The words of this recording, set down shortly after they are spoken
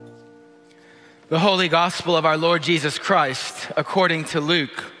The Holy Gospel of our Lord Jesus Christ, according to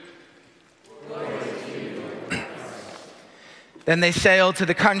Luke. Then they sailed to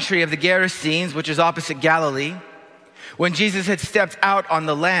the country of the Gerasenes, which is opposite Galilee. When Jesus had stepped out on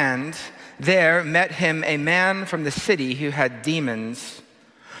the land, there met him a man from the city who had demons.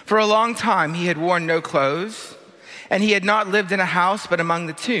 For a long time he had worn no clothes, and he had not lived in a house but among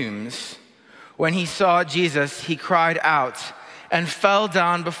the tombs. When he saw Jesus, he cried out and fell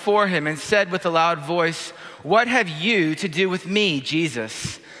down before him and said with a loud voice, "What have you to do with me,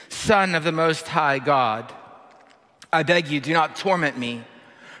 Jesus, Son of the Most High God? I beg you, do not torment me."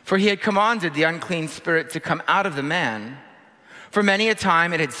 For he had commanded the unclean spirit to come out of the man. For many a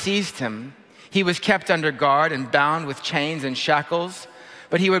time it had seized him. He was kept under guard and bound with chains and shackles,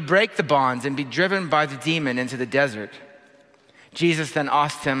 but he would break the bonds and be driven by the demon into the desert. Jesus then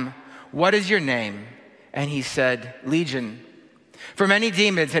asked him, "What is your name?" And he said, "Legion." For many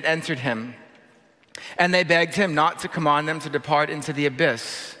demons had entered him, and they begged him not to command them to depart into the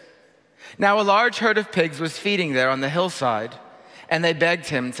abyss. Now a large herd of pigs was feeding there on the hillside, and they begged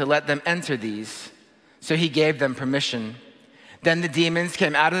him to let them enter these. So he gave them permission. Then the demons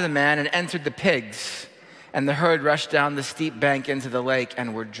came out of the man and entered the pigs, and the herd rushed down the steep bank into the lake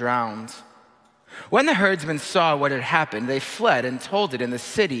and were drowned. When the herdsmen saw what had happened, they fled and told it in the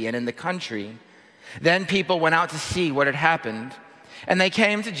city and in the country. Then people went out to see what had happened, and they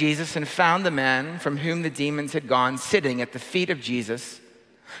came to Jesus and found the man from whom the demons had gone sitting at the feet of Jesus,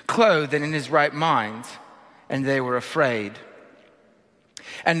 clothed and in his right mind, and they were afraid.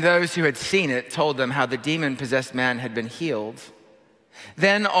 And those who had seen it told them how the demon-possessed man had been healed.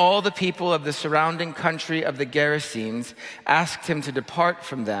 Then all the people of the surrounding country of the Gerasenes asked him to depart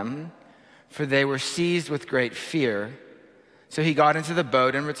from them, for they were seized with great fear. So he got into the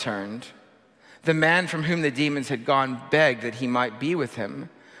boat and returned. The man from whom the demons had gone begged that he might be with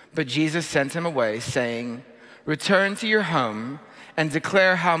him, but Jesus sent him away, saying, "Return to your home and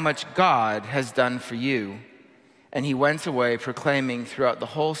declare how much God has done for you." And he went away proclaiming throughout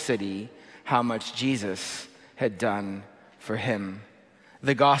the whole city how much Jesus had done for him.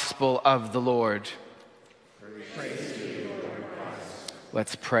 The gospel of the Lord. Praise to you, Lord Christ.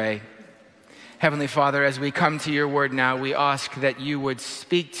 Let's pray. Heavenly Father, as we come to your word now, we ask that you would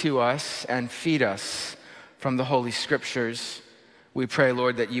speak to us and feed us from the Holy Scriptures. We pray,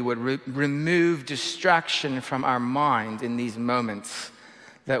 Lord, that you would remove distraction from our mind in these moments,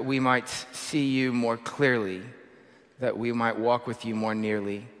 that we might see you more clearly, that we might walk with you more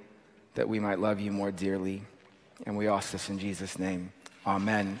nearly, that we might love you more dearly. And we ask this in Jesus' name.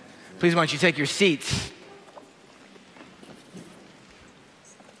 Amen. Please, why don't you take your seats?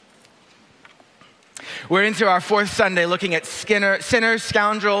 We're into our fourth Sunday looking at sinners,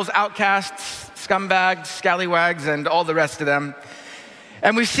 scoundrels, outcasts, scumbags, scallywags, and all the rest of them.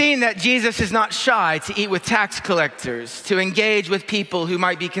 And we've seen that Jesus is not shy to eat with tax collectors, to engage with people who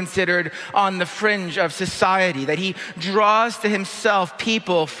might be considered on the fringe of society, that he draws to himself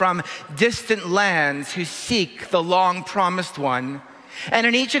people from distant lands who seek the long-promised one. And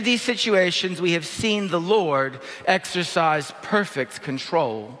in each of these situations, we have seen the Lord exercise perfect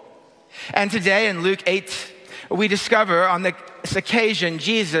control. And today in Luke 8, we discover on this occasion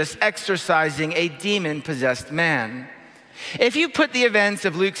Jesus exorcising a demon-possessed man. If you put the events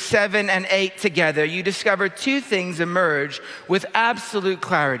of Luke 7 and 8 together, you discover two things emerge with absolute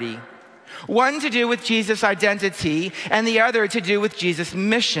clarity. One to do with Jesus' identity, and the other to do with Jesus'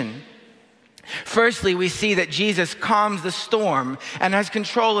 mission. Firstly, we see that Jesus calms the storm and has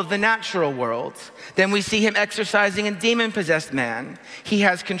control of the natural world. Then we see him exorcising a demon-possessed man. He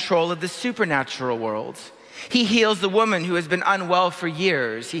has control of the supernatural world. He heals the woman who has been unwell for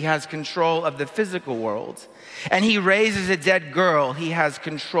years. He has control of the physical world. And he raises a dead girl. He has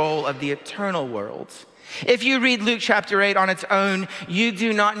control of the eternal world. If you read Luke chapter 8 on its own, you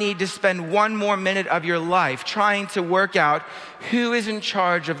do not need to spend one more minute of your life trying to work out who is in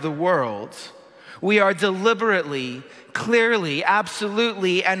charge of the world. We are deliberately, clearly,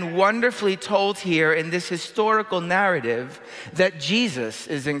 absolutely, and wonderfully told here in this historical narrative that Jesus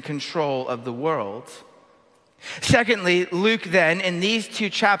is in control of the world. Secondly, Luke then, in these two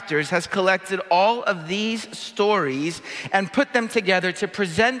chapters, has collected all of these stories and put them together to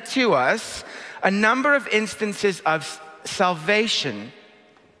present to us a number of instances of salvation.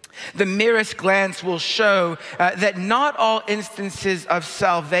 The merest glance will show that not all instances of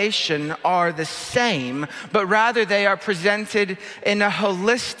salvation are the same, but rather they are presented in a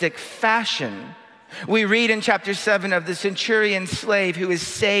holistic fashion. We read in chapter 7 of the centurion slave who is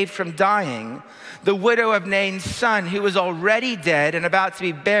saved from dying. The widow of Nain's son, who was already dead and about to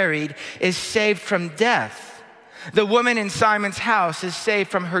be buried, is saved from death. The woman in Simon's house is saved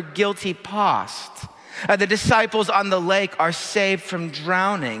from her guilty past. The disciples on the lake are saved from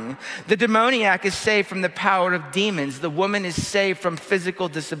drowning. The demoniac is saved from the power of demons. The woman is saved from physical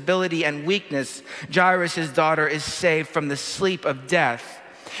disability and weakness. Jairus' daughter is saved from the sleep of death.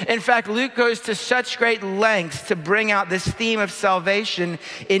 In fact, Luke goes to such great lengths to bring out this theme of salvation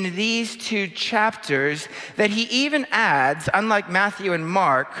in these two chapters that he even adds, unlike Matthew and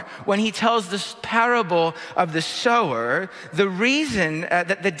Mark, when he tells this parable of the sower, the reason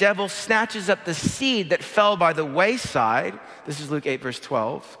that the devil snatches up the seed that fell by the wayside, this is Luke 8, verse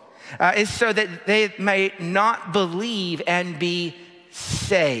 12, is so that they may not believe and be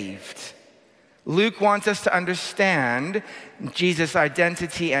saved. Luke wants us to understand Jesus'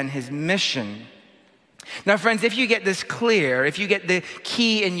 identity and his mission. Now, friends, if you get this clear, if you get the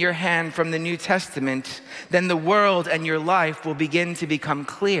key in your hand from the New Testament, then the world and your life will begin to become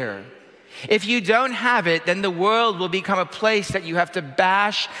clear. If you don't have it, then the world will become a place that you have to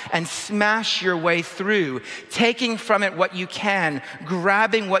bash and smash your way through, taking from it what you can,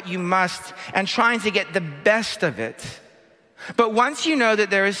 grabbing what you must, and trying to get the best of it. But once you know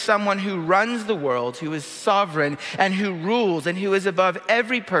that there is someone who runs the world, who is sovereign and who rules and who is above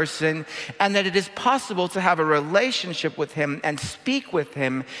every person, and that it is possible to have a relationship with him and speak with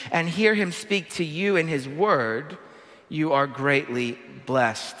him and hear him speak to you in his word, you are greatly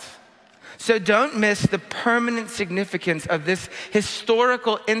blessed. So don't miss the permanent significance of this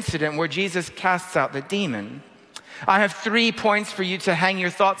historical incident where Jesus casts out the demon. I have 3 points for you to hang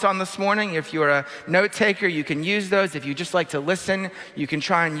your thoughts on this morning. If you're a note taker, you can use those. If you just like to listen, you can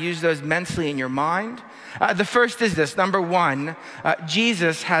try and use those mentally in your mind. The first is this. Number one,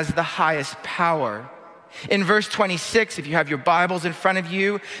 Jesus has the highest power. In verse 26, if you have your Bibles in front of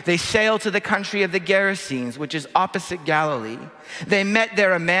you, they sailed to the country of the Gerasenes, which is opposite Galilee. They met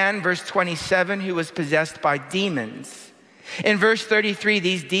there a man, verse 27, who was possessed by demons. In verse 33,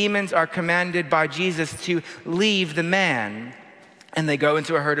 these demons are commanded by Jesus to leave the man. And they go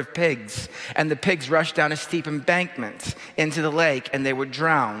into a herd of pigs. And the pigs rush down a steep embankment into the lake, and they were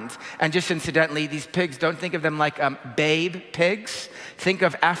drowned. And just incidentally, these pigs, don't think of them like babe pigs. Think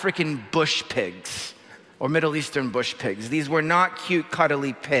of African bush pigs or Middle Eastern bush pigs. These were not cute,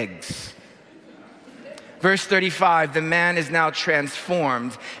 cuddly pigs. Verse 35, the man is now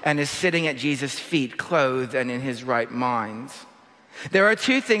transformed and is sitting at Jesus' feet, clothed and in his right mind. There are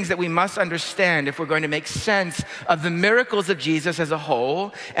two things that we must understand if we're going to make sense of the miracles of Jesus as a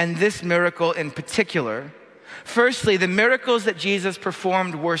whole, and this miracle in particular. Firstly, the miracles that Jesus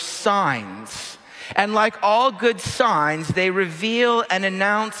performed were signs. And like all good signs, they reveal and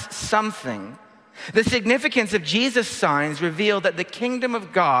announce something. The significance of Jesus' signs revealed that the kingdom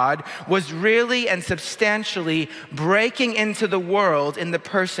of God was really and substantially breaking into the world in the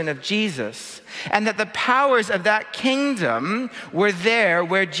person of Jesus, and that the powers of that kingdom were there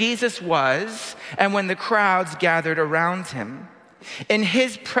where Jesus was and when the crowds gathered around him. In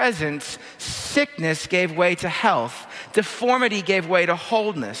his presence, sickness gave way to health, deformity gave way to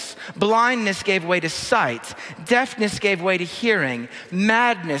wholeness, blindness gave way to sight, deafness gave way to hearing,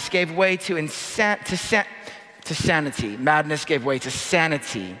 madness gave way to sanity. Madness gave way to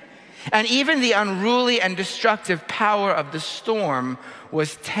sanity. And even the unruly and destructive power of the storm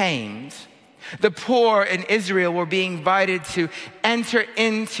was tamed. The poor in Israel were being invited to enter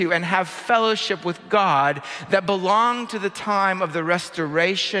into and have fellowship with God that belonged to the time of the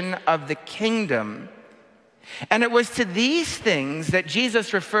restoration of the kingdom. And it was to these things that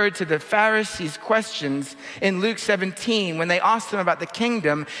Jesus referred to the Pharisees' questions in Luke 17 when they asked him about the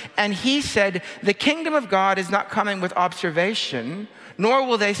kingdom. And he said, the kingdom of God is not coming with observation, nor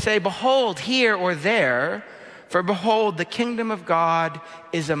will they say, behold, here or there. For behold, the kingdom of God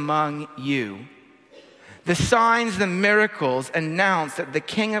is among you. The signs, the miracles announce that the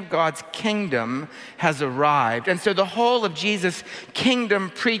King of God's kingdom has arrived. And so the whole of Jesus' kingdom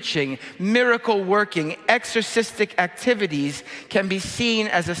preaching, miracle working, exorcistic activities can be seen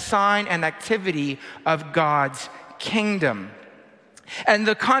as a sign and activity of God's kingdom. And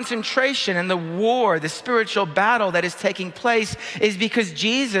the concentration and the war, the spiritual battle that is taking place is because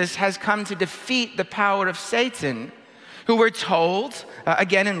Jesus has come to defeat the power of Satan, who we're told,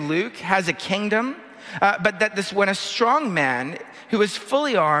 again in Luke, has a kingdom, but that when a strong man who is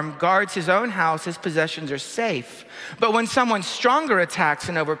fully armed guards his own house, his possessions are safe. But when someone stronger attacks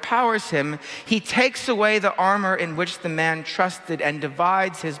and overpowers him, he takes away the armor in which the man trusted and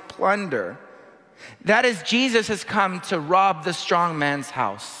divides his plunder. That is, Jesus has come to rob the strong man's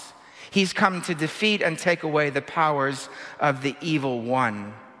house. He's come to defeat and take away the powers of the evil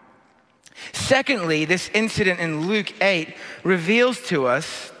one. Secondly, this incident in Luke 8 reveals to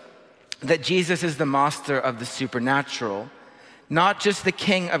us that Jesus is the master of the supernatural, not just the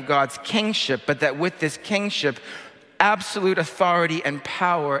king of God's kingship, but that with this kingship, absolute authority and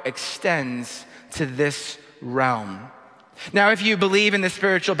power extends to this realm. Now, if you believe in the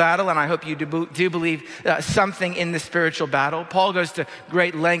spiritual battle, and I hope you do believe something in the spiritual battle, Paul goes to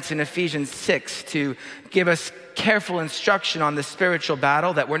great lengths in Ephesians 6 to give us careful instruction on the spiritual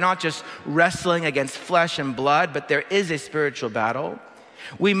battle, that we're not just wrestling against flesh and blood, but there is a spiritual battle.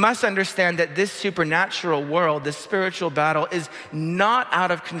 We must understand that this supernatural world, this spiritual battle, is not out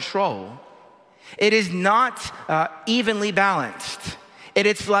of control. It is not evenly balanced.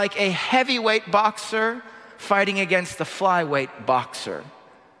 It's like a heavyweight boxer fighting against the flyweight boxer.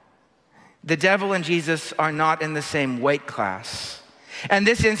 The devil and Jesus are not in the same weight class. And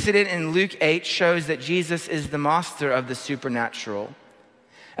this incident in Luke 8 shows that Jesus is the master of the supernatural.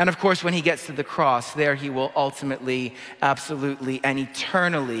 And of course, when he gets to the cross, there he will ultimately, absolutely, and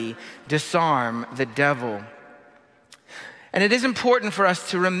eternally disarm the devil. And it is important for us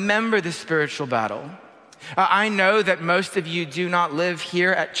to remember the spiritual battle. I know that most of you do not live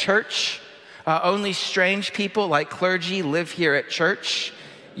here at church. Only strange people like clergy live here at church.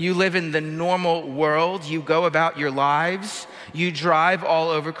 You live in the normal world. You go about your lives. You drive all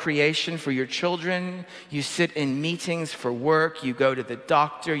over creation for your children. You sit in meetings for work. You go to the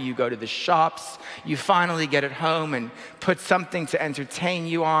doctor. You go to the shops. You finally get at home and put something to entertain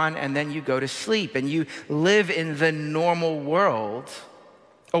you on, and then you go to sleep. And you live in the normal world,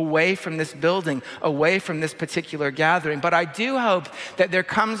 away from this building, away from this particular gathering. But I do hope that there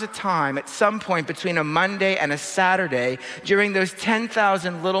comes a time at some point between a Monday and a Saturday, during those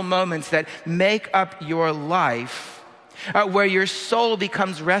 10,000 little moments that make up your life, where your soul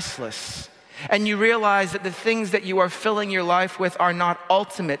becomes restless and you realize that the things that you are filling your life with are not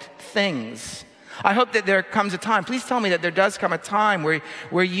ultimate things. I hope that there comes a time, please tell me that there does come a time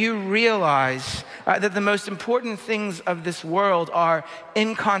where you realize that the most important things of this world are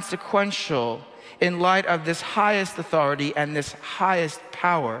inconsequential in light of this highest authority and this highest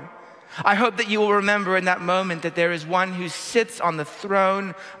power. I hope that you will remember in that moment that there is one who sits on the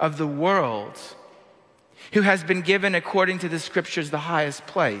throne of the world, who has been given, according to the scriptures, the highest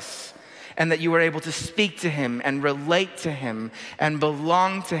place, and that you are able to speak to him and relate to him and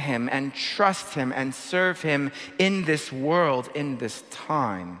belong to him and trust him and serve him in this world, in this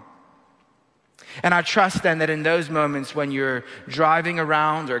time. And I trust then that in those moments when you're driving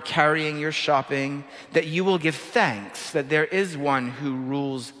around or carrying your shopping, that you will give thanks that there is one who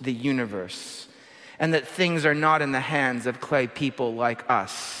rules the universe, and that things are not in the hands of clay people like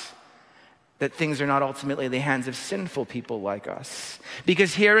us, that things are not ultimately in the hands of sinful people like us.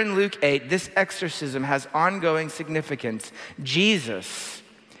 Because here in Luke 8, this exorcism has ongoing significance. Jesus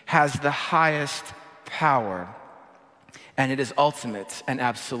has the highest power, and it is ultimate and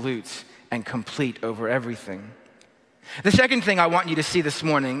absolute and complete over everything. The second thing I want you to see this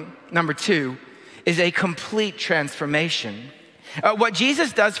morning, number 2, is a complete transformation. What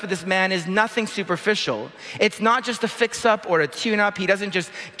Jesus does for this man is nothing superficial. It's not just a fix-up or a tune-up. He doesn't just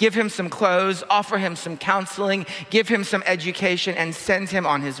give him some clothes, offer him some counseling, give him some education, and send him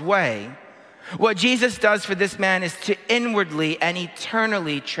on his way. What Jesus does for this man is to inwardly and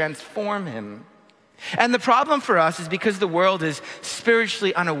eternally transform him. And the problem for us is because the world is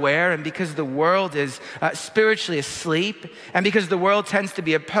spiritually unaware, and because the world is spiritually asleep, and because the world tends to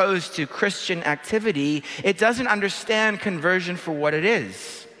be opposed to Christian activity, it doesn't understand conversion for what it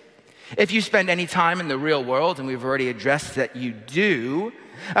is. If you spend any time in the real world, and we've already addressed that you do,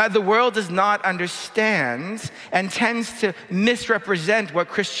 the world does not understand and tends to misrepresent what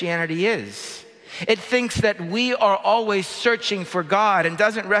Christianity is. It thinks that we are always searching for God and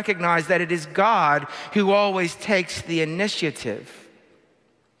doesn't recognize that it is God who always takes the initiative.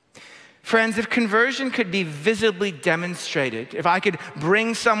 Friends, if conversion could be visibly demonstrated, if I could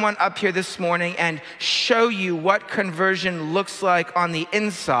bring someone up here this morning and show you what conversion looks like on the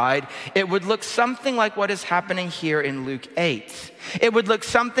inside, it would look something like what is happening here in Luke 8. It would look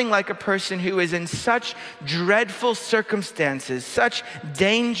something like a person who is in such dreadful circumstances, such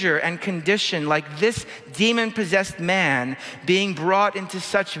danger and condition, like this demon-possessed man being brought into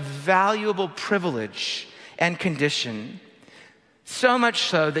such valuable privilege and condition. So much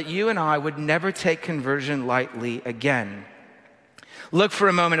so that you and I would never take conversion lightly again. Look for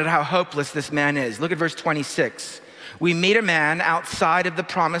a moment at how hopeless this man is. Look at verse 26. We meet a man outside of the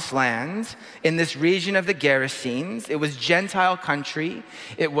promised land in this region of the Gerasenes. It was Gentile country.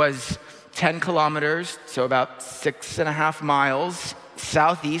 It was 10 kilometers, so about 6.5 miles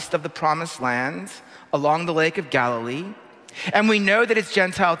southeast of the promised land, along the Lake of Galilee. And we know that it's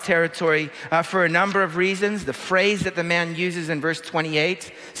Gentile territory for a number of reasons. The phrase that the man uses in verse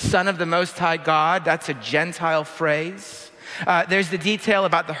 28, Son of the Most High God, that's a Gentile phrase. There's the detail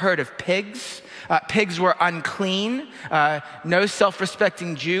about the herd of pigs. Pigs were unclean. No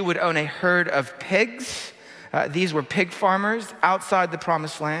self-respecting Jew would own a herd of pigs. These were pig farmers outside the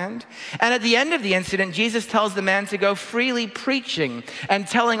promised land. And at the end of the incident, Jesus tells the man to go freely preaching and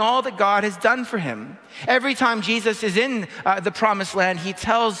telling all that God has done for him. Every time Jesus is in the promised land, he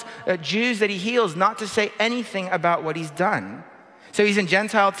tells Jews that he heals not to say anything about what he's done. So he's in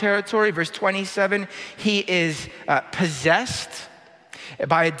Gentile territory. Verse 27, he is possessed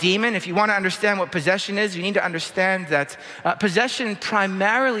by a demon. If you want to understand what possession is, you need to understand that possession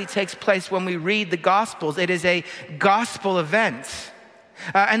primarily takes place when we read the Gospels. It is a gospel event.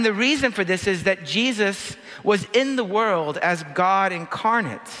 And the reason for this is that Jesus was in the world as God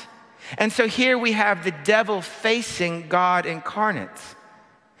incarnate. And so here we have the devil facing God incarnate.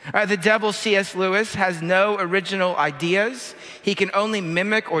 The devil, C.S. Lewis, has no original ideas. He can only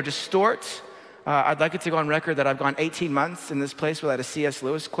mimic or distort. I'd like it to go on record that I've gone 18 months in this place without a C.S.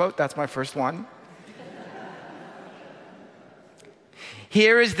 Lewis quote. That's my first one.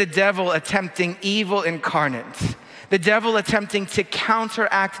 Here is the devil attempting evil incarnate. The devil attempting to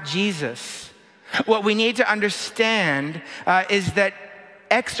counteract Jesus. What we need to understand is that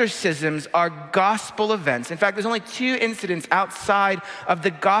exorcisms are gospel events. In fact, there's only 2 incidents outside of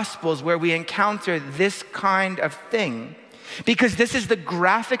the Gospels where we encounter this kind of thing. Because this is the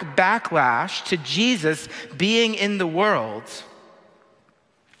graphic backlash to Jesus being in the world.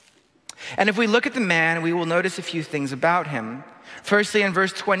 And if we look at the man, we will notice a few things about him. Firstly, in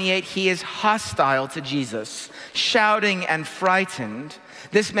verse 28, he is hostile to Jesus, shouting and frightened.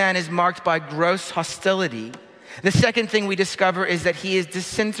 This man is marked by gross hostility. The second thing we discover is that he is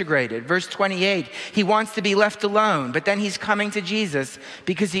disintegrated. Verse 28, he wants to be left alone, but then he's coming to Jesus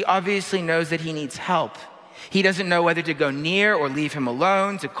because he obviously knows that he needs help. He doesn't know whether to go near or leave him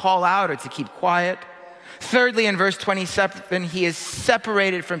alone, to call out or to keep quiet. Thirdly, in verse 27, he is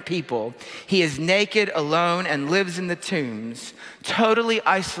separated from people. He is naked, alone, and lives in the tombs, totally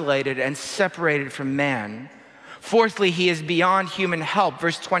isolated and separated from man. Fourthly, he is beyond human help.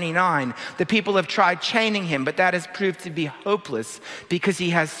 Verse 29, the people have tried chaining him, but that has proved to be hopeless because he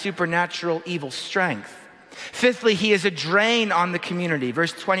has supernatural evil strength. Fifthly, he is a drain on the community.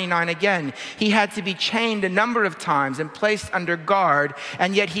 Verse 29 again, he had to be chained a number of times and placed under guard,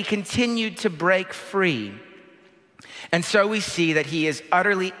 and yet he continued to break free. And so we see that he is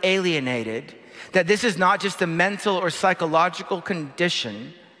utterly alienated, that this is not just a mental or psychological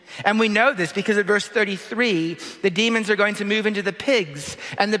condition. And we know this because at verse 33, the demons are going to move into the pigs,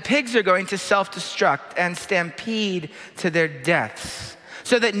 and the pigs are going to self-destruct and stampede to their deaths.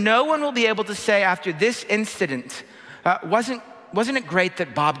 So that no one will be able to say after this incident, wasn't it great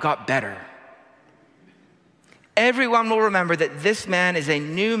that Bob got better? Everyone will remember that this man is a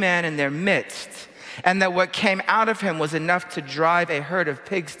new man in their midst, and that what came out of him was enough to drive a herd of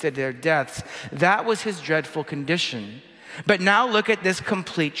pigs to their deaths. That was his dreadful condition. But now look at this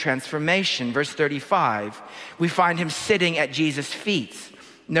complete transformation. Verse 35, we find him sitting at Jesus' feet,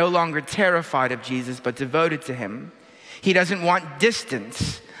 no longer terrified of Jesus, but devoted to him. He doesn't want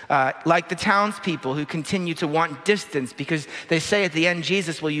distance, like the townspeople who continue to want distance because they say at the end,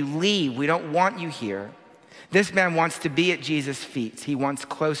 Jesus, will you leave? We don't want you here. This man wants to be at Jesus' feet. He wants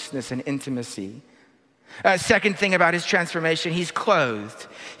closeness and intimacy. Second thing about his transformation, he's clothed.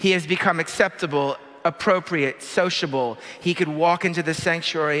 He has become acceptable, appropriate, sociable. He could walk into the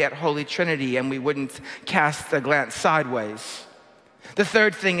sanctuary at Holy Trinity and we wouldn't cast a glance sideways. The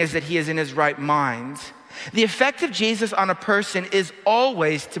third thing is that he is in his right mind. The effect of Jesus on a person is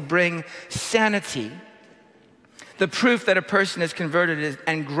always to bring sanity. The proof that a person is converted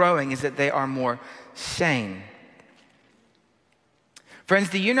and growing is that they are more sane. Friends,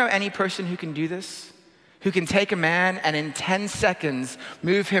 do you know any person who can do this? Who can take a man and in 10 seconds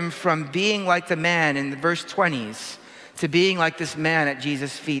move him from being like the man in the verse 20s to being like this man at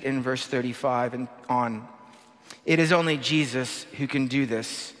Jesus' feet in verse 35 and on? It is only Jesus who can do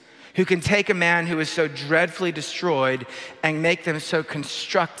this, who can take a man who is so dreadfully destroyed and make them so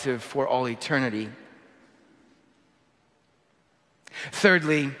constructive for all eternity.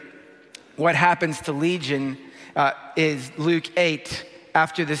 Thirdly, what happens to Legion is Luke 8.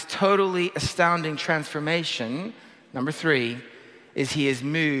 After this totally astounding transformation, number 3, is he is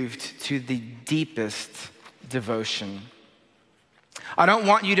moved to the deepest devotion. I don't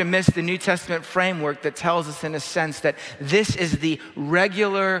want you to miss the New Testament framework that tells us in a sense that this is the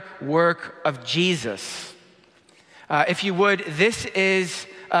regular work of Jesus. If you would, this is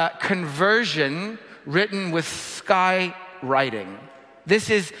conversion written with writing. This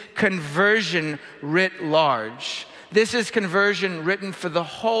is conversion writ large. This is conversion written for the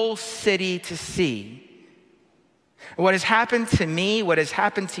whole city to see. What has happened to me, what has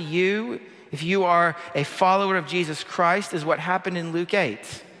happened to you, if you are a follower of Jesus Christ, is what happened in Luke 8.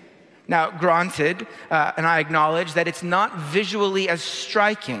 Now, granted, and I acknowledge that it's not visually as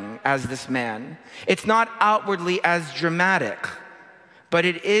striking as this man. It's not outwardly as dramatic, but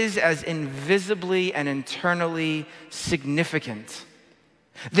it is as invisibly and internally significant.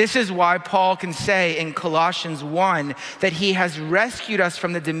 This is why Paul can say in Colossians 1 that he has rescued us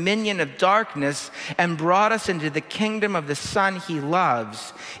from the dominion of darkness and brought us into the kingdom of the Son he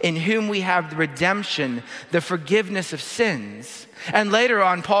loves, in whom we have the redemption, the forgiveness of sins. And later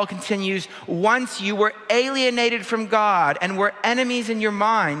on, Paul continues, once you were alienated from God and were enemies in your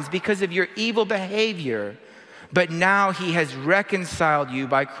minds because of your evil behavior, but now he has reconciled you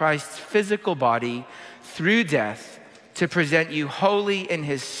by Christ's physical body through death, to present you holy in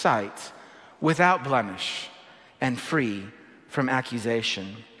his sight, without blemish and free from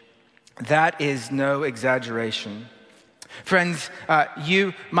accusation. That is no exaggeration. Friends,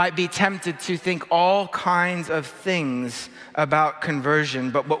 you might be tempted to think all kinds of things about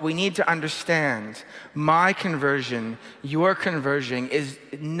conversion, but what we need to understand, my conversion, your conversion, is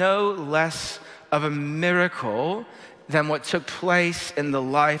no less of a miracle than what took place in the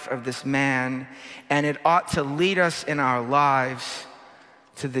life of this man, and it ought to lead us in our lives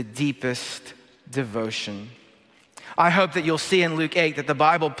to the deepest devotion. I hope that you'll see in Luke 8 that the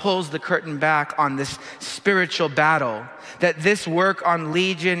Bible pulls the curtain back on this spiritual battle, that this work on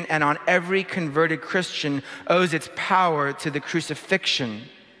Legion and on every converted Christian owes its power to the crucifixion.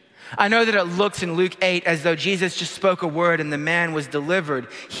 I know that it looks in Luke 8 as though Jesus just spoke a word and the man was delivered,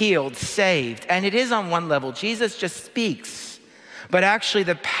 healed, saved. And it is on one level. Jesus just speaks. But actually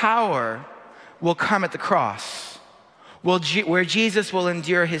the power will come at the cross, where Jesus will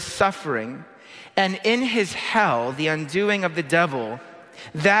endure his suffering. And in his hell, the undoing of the devil,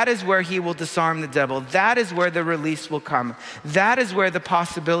 that is where he will disarm the devil. That is where the release will come. That is where the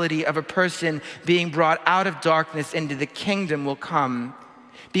possibility of a person being brought out of darkness into the kingdom will come.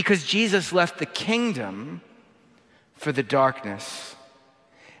 Because Jesus left the kingdom for the darkness.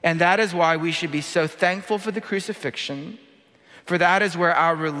 And that is why we should be so thankful for the crucifixion, for that is where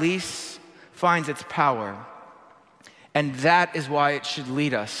our release finds its power. And that is why it should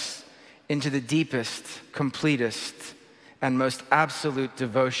lead us into the deepest, completest, and most absolute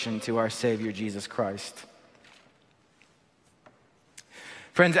devotion to our Savior, Jesus Christ.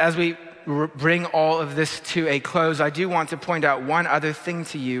 Friends, as we bring all of this to a close, I do want to point out one other thing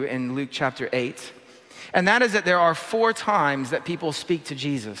to you in Luke chapter 8. And that is that there are 4 times that people speak to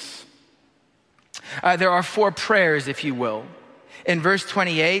Jesus. There are 4 prayers, if you will. In verse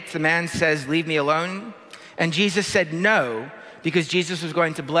 28, the man says, "Leave me alone." And Jesus said no, because Jesus was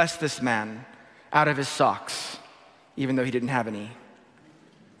going to bless this man out of his socks, even though he didn't have any.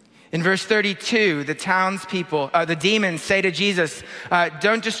 In verse 32, the townspeople, the demons say to Jesus,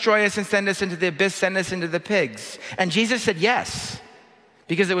 "Don't destroy us and send us into the abyss, send us into the pigs." And Jesus said yes,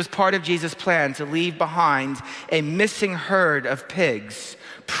 because it was part of Jesus' plan to leave behind a missing herd of pigs,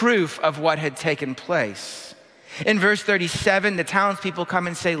 proof of what had taken place. In verse 37, the townspeople come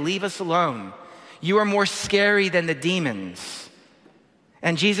and say, "Leave us alone. You are more scary than the demons."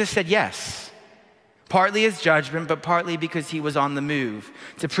 And Jesus said yes. Partly as judgment, but partly because he was on the move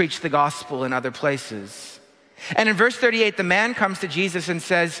to preach the gospel in other places. And in verse 38, the man comes to Jesus and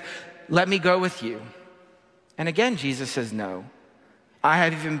says, "Let me go with you." And again, Jesus says, "No, I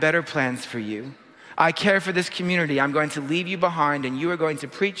have even better plans for you. I care for this community. I'm going to leave you behind, and you are going to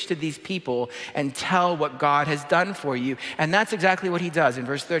preach to these people and tell what God has done for you." And that's exactly what he does in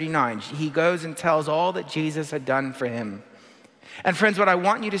verse 39. He goes and tells all that Jesus had done for him. And friends, what I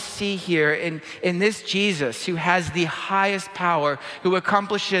want you to see here in this Jesus who has the highest power, who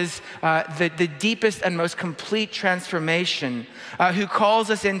accomplishes the deepest and most complete transformation, who calls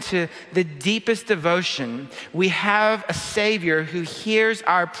us into the deepest devotion, we have a Savior who hears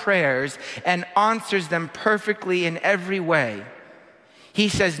our prayers and answers them perfectly in every way. He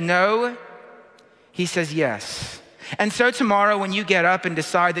says no, he says yes. And so tomorrow when you get up and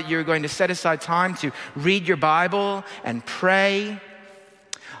decide that you're going to set aside time to read your Bible and pray,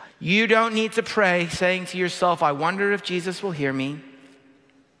 you don't need to pray saying to yourself, "I wonder if Jesus will hear me."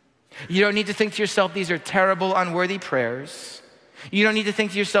 You don't need to think to yourself, "These are terrible, unworthy prayers." You don't need to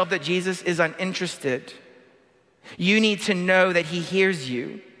think to yourself that Jesus is uninterested. You need to know that he hears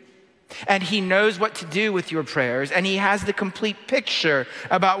you. And he knows what to do with your prayers, and he has the complete picture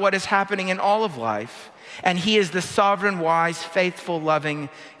about what is happening in all of life. And he is the sovereign, wise, faithful, loving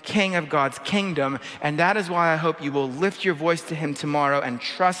King of God's kingdom. And that is why I hope you will lift your voice to him tomorrow and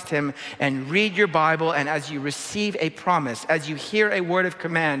trust him and read your Bible. And as you receive a promise, as you hear a word of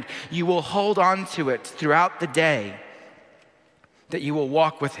command, you will hold on to it throughout the day, that you will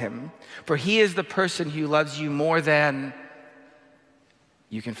walk with him. For he is the person who loves you more than...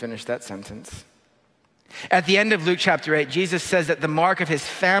 You can finish that sentence. At the end of Luke chapter 8, Jesus says that the mark of his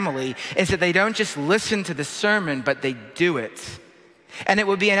family is that they don't just listen to the sermon, but they do it. And it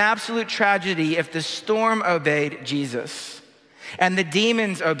would be an absolute tragedy if the storm obeyed Jesus, and the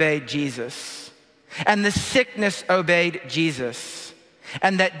demons obeyed Jesus, and the sickness obeyed Jesus,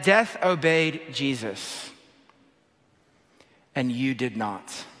 and that death obeyed Jesus, and you did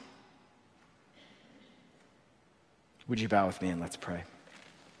not. Would you bow with me and let's pray?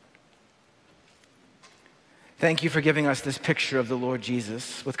 Thank you for giving us this picture of the Lord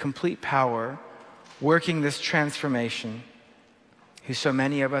Jesus with complete power, working this transformation, who so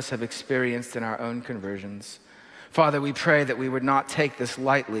many of us have experienced in our own conversions. Father, we pray that we would not take this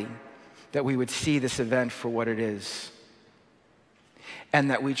lightly, that we would see this event for what it is, and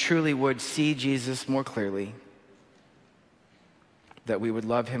that we truly would see Jesus more clearly, that we would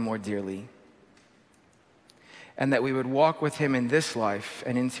love him more dearly, and that we would walk with him in this life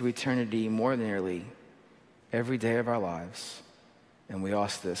and into eternity more nearly every day of our lives. And we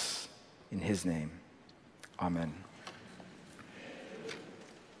ask this in his name. Amen.